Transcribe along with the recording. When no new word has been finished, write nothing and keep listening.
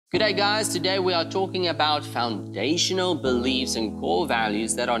G'day guys, today we are talking about foundational beliefs and core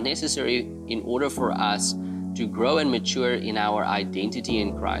values that are necessary in order for us to grow and mature in our identity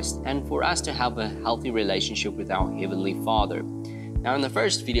in Christ and for us to have a healthy relationship with our Heavenly Father. Now in the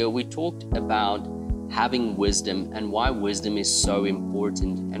first video we talked about having wisdom and why wisdom is so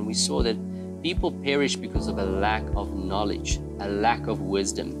important, and we saw that people perish because of a lack of knowledge, a lack of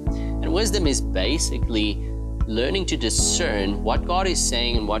wisdom. And wisdom is basically learning to discern what God is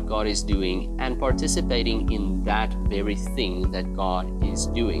saying and what God is doing and participating in that very thing that God is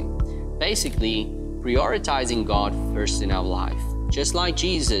doing. Basically, prioritizing God first in our life. Just like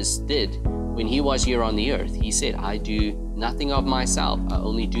Jesus did when he was here on the earth. He said, I do nothing of myself. I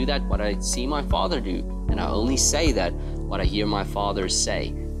only do that what I see my Father do. And I only say that what I hear my Father say.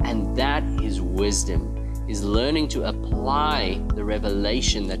 And that is wisdom, is learning to apply the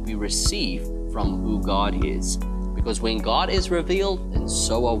revelation that we receive from who God is. Because when God is revealed, then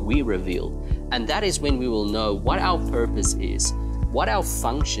so are we revealed. And that is when we will know what our purpose is, what our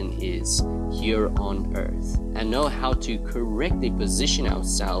function is here on earth, and know how to correctly position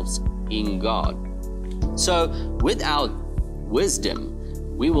ourselves in God. So without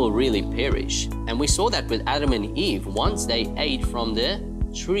wisdom, we will really perish. And we saw that with Adam and Eve once they ate from the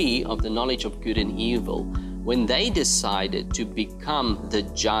tree of the knowledge of good and evil. When they decided to become the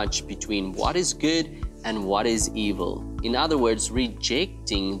judge between what is good and what is evil. In other words,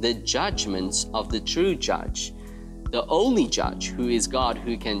 rejecting the judgments of the true judge, the only judge who is God,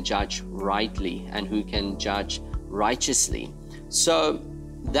 who can judge rightly and who can judge righteously. So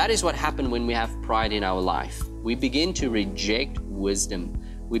that is what happened when we have pride in our life. We begin to reject wisdom.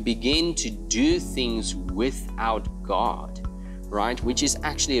 We begin to do things without God. Right? Which is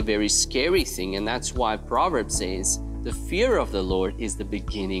actually a very scary thing, and that's why Proverbs says the fear of the Lord is the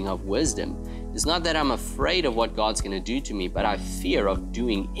beginning of wisdom. It's not that I'm afraid of what God's going to do to me, but I fear of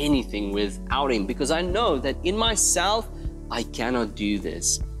doing anything without Him, because I know that in myself I cannot do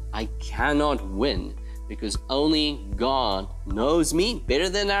this. I cannot win, because only God knows me better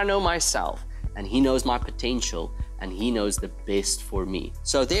than I know myself, and He knows my potential, and He knows the best for me.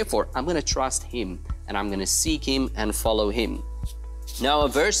 So therefore I'm going to trust Him, and I'm going to seek Him and follow Him. Now, a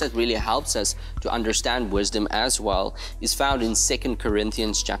verse that really helps us to understand wisdom as well is found in 2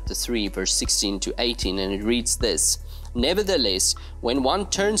 Corinthians chapter 3, verse 16 to 18, and it reads this: Nevertheless, when one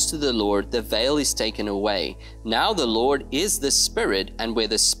turns to the Lord, the veil is taken away. Now the Lord is the Spirit, and where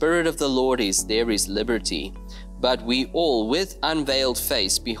the Spirit of the Lord is, there is liberty. But we all, with unveiled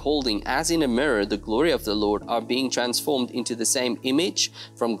face, beholding as in a mirror the glory of the Lord, are being transformed into the same image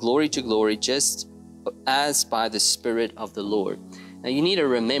from glory to glory, just as by the Spirit of the Lord. Now you need to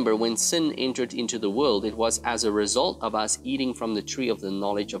remember, when sin entered into the world, it was as a result of us eating from the tree of the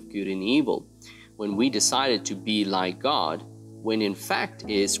knowledge of good and evil. When we decided to be like God, when in fact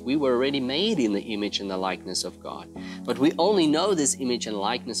is we were already made in the image and the likeness of God. But we only know this image and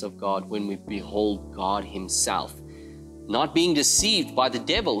likeness of God when we behold God Himself. Not being deceived by the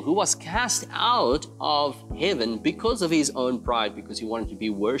devil, who was cast out of heaven because of his own pride, because he wanted to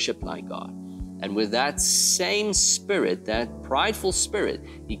be worshipped like God. And with that same spirit, that prideful spirit,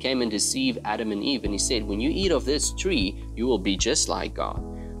 he came and deceived Adam and Eve. And he said, when you eat of this tree, you will be just like God,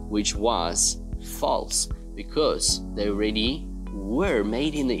 which was false, because they already were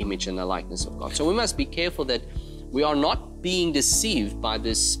made in the image and the likeness of God. So we must be careful that we are not being deceived by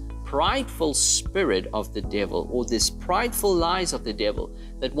this prideful spirit of the devil, or this prideful lies of the devil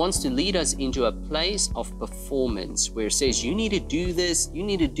that wants to lead us into a place of performance, where it says you need to do this, you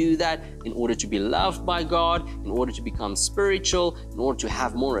need to do that in order to be loved by God, in order to become spiritual, in order to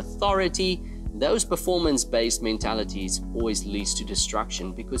have more authority. Those performance-based mentalities always leads to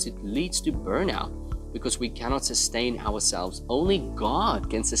destruction, because it leads to burnout, because we cannot sustain ourselves. Only God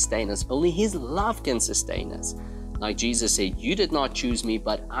can sustain us. Only His love can sustain us. Like Jesus said, you did not choose me,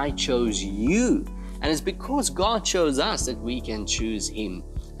 but I chose you. And it's because God chose us that we can choose Him,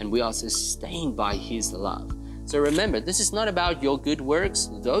 and we are sustained by His love. So remember, this is not about your good works,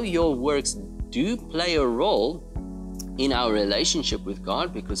 though your works do play a role in our relationship with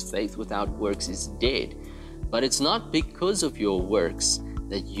God, because faith without works is dead. But it's not because of your works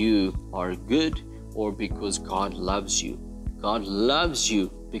that you are good, or because God loves you. God loves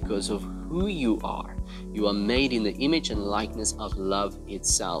you because of who you are. You are made in the image and likeness of love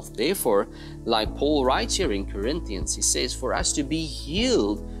itself. Therefore, like Paul writes here in Corinthians, he says, for us to be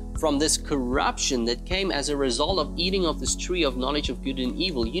healed from this corruption that came as a result of eating of this tree of knowledge of good and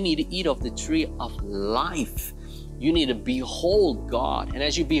evil, you need to eat of the tree of life. You need to behold God. And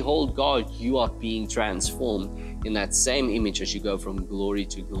as you behold God, you are being transformed in that same image as you go from glory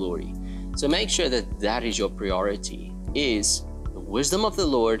to glory. So make sure that that is your priority, is the wisdom of the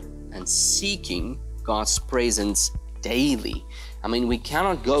Lord and seeking God's presence daily. I mean, we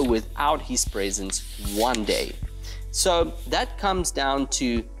cannot go without His presence one day. So that comes down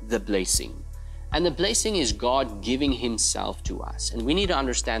to the blessing. And the blessing is God giving Himself to us. And we need to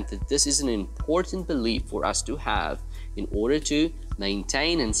understand that this is an important belief for us to have in order to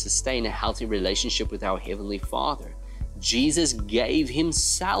maintain and sustain a healthy relationship with our Heavenly Father. Jesus gave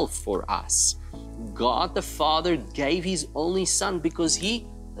Himself for us. God the Father gave His only Son because He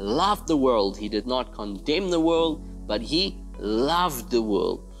loved the world. He did not condemn the world, but He loved the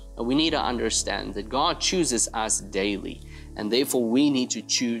world. And we need to understand that God chooses us daily, and therefore we need to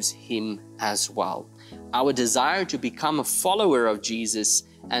choose Him as well. Our desire to become a follower of Jesus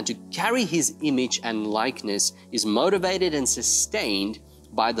and to carry His image and likeness is motivated and sustained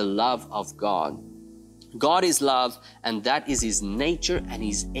by the love of God. God is love, and that is His nature and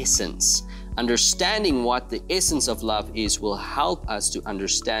His essence. Understanding what the essence of love is will help us to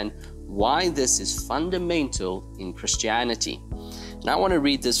understand why this is fundamental in Christianity. And I want to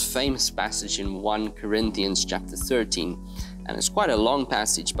read this famous passage in 1 Corinthians chapter 13. And it's quite a long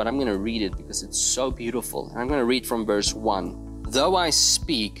passage, but I'm going to read it because it's so beautiful. And I'm going to read from verse 1. Though I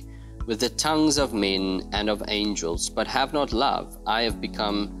speak with the tongues of men and of angels, but have not love, I have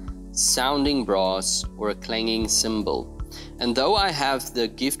become sounding brass or a clanging cymbal. And though I have the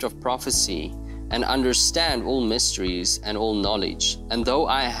gift of prophecy and understand all mysteries and all knowledge, and though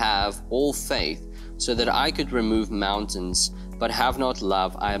I have all faith so that I could remove mountains, but have not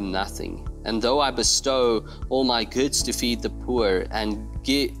love, I am nothing. And though I bestow all my goods to feed the poor, and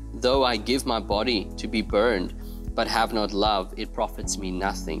though I give my body to be burned, but have not love, it profits me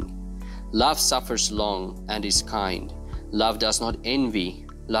nothing. Love suffers long and is kind. Love does not envy.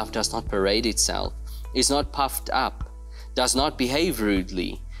 Love does not parade itself, is not puffed up, does not behave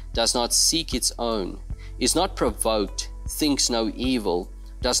rudely, does not seek its own, is not provoked, thinks no evil,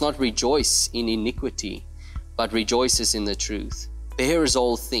 does not rejoice in iniquity, but rejoices in the truth, bears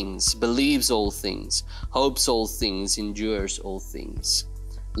all things, believes all things, hopes all things, endures all things.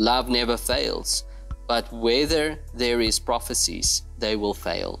 Love never fails, but whether there is prophecies, they will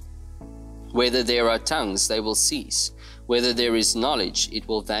fail. Whether there are tongues, they will cease. Whether there is knowledge, it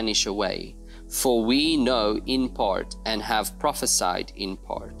will vanish away. For we know in part and have prophesied in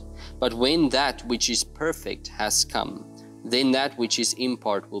part. But when that which is perfect has come, then that which is in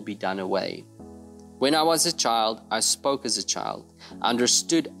part will be done away. When I was a child, I spoke as a child,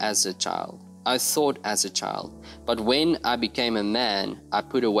 understood as a child, I thought as a child. But when I became a man, I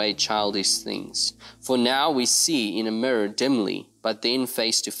put away childish things. For now we see in a mirror dimly, but then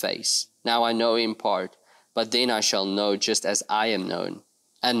face to face. Now I know in part, but then I shall know just as I am known.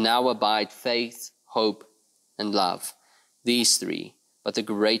 And now abide faith, hope, and love. These three, but the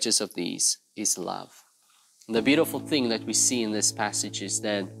greatest of these is love. And the beautiful thing that we see in this passage is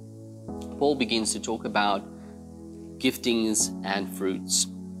that Paul begins to talk about giftings and fruits.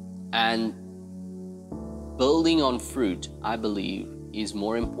 And building on fruit, I believe, is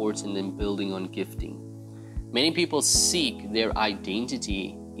more important than building on gifting. Many people seek their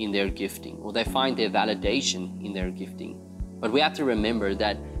identity in their gifting, or they find their validation in their gifting. But we have to remember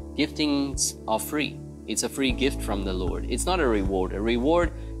that giftings are free. It's a free gift from the Lord. It's not a reward. A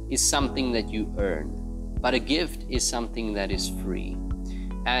reward is something that you earn, but a gift is something that is free.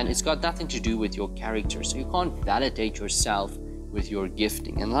 And it's got nothing to do with your character. So you can't validate yourself with your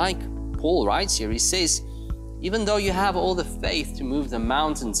gifting. And like Paul writes here, he says, even though you have all the faith to move the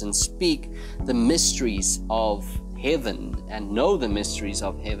mountains and speak the mysteries of heaven and know the mysteries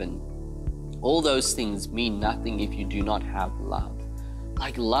of heaven, all those things mean nothing if you do not have love.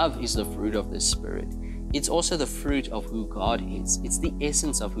 Like, love is the fruit of the Spirit. It's also the fruit of who God is. It's the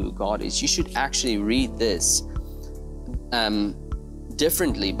essence of who God is. You should actually read this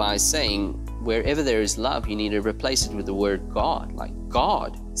differently by saying, wherever there is love, you need to replace it with the word God. Like,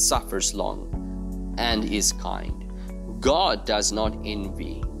 God suffers long and is kind. God does not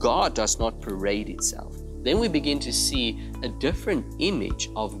envy. God does not parade itself. Then we begin to see a different image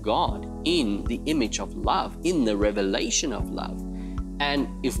of God in the image of love, in the revelation of love. And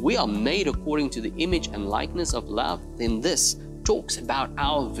if we are made according to the image and likeness of love, then this talks about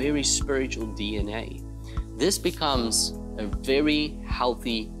our very spiritual DNA. This becomes a very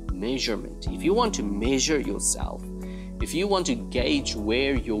healthy measurement. If you want to measure yourself, if you want to gauge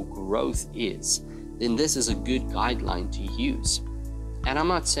where your growth is, then this is a good guideline to use. And I'm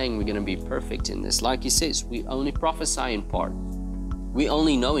not saying we're going to be perfect in this. Like he says, we only prophesy in part. We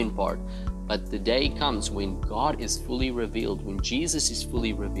only know in part. But the day comes when God is fully revealed, when Jesus is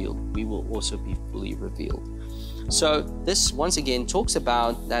fully revealed, we will also be fully revealed. So this once again talks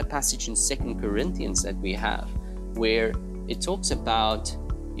about that passage in 2 Corinthians that we have, where it talks about,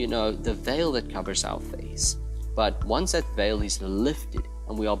 the veil that covers our face. But once that veil is lifted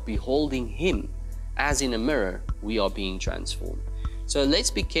and we are beholding Him as in a mirror, we are being transformed. So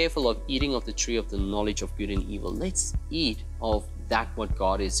let's be careful of eating of the tree of the knowledge of good and evil. Let's eat of that what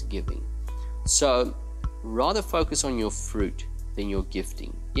God is giving. So rather focus on your fruit than your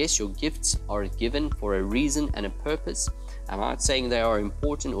gifting. Yes, your gifts are given for a reason and a purpose. I'm not saying they are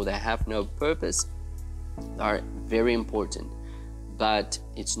important or they have no purpose. They are very important. But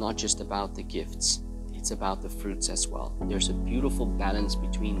it's not just about the gifts. It's about the fruits as well. There's a beautiful balance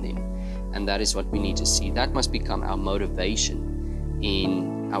between them. And that is what we need to see. That must become our motivation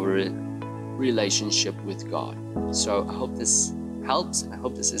in our relationship with God. So I hope this helps, and I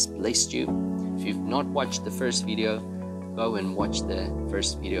hope this has blessed you. If you've not watched the first video, go and watch the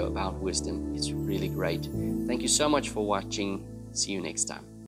first video about wisdom. It's really great. Thank you so much for watching. See you next time.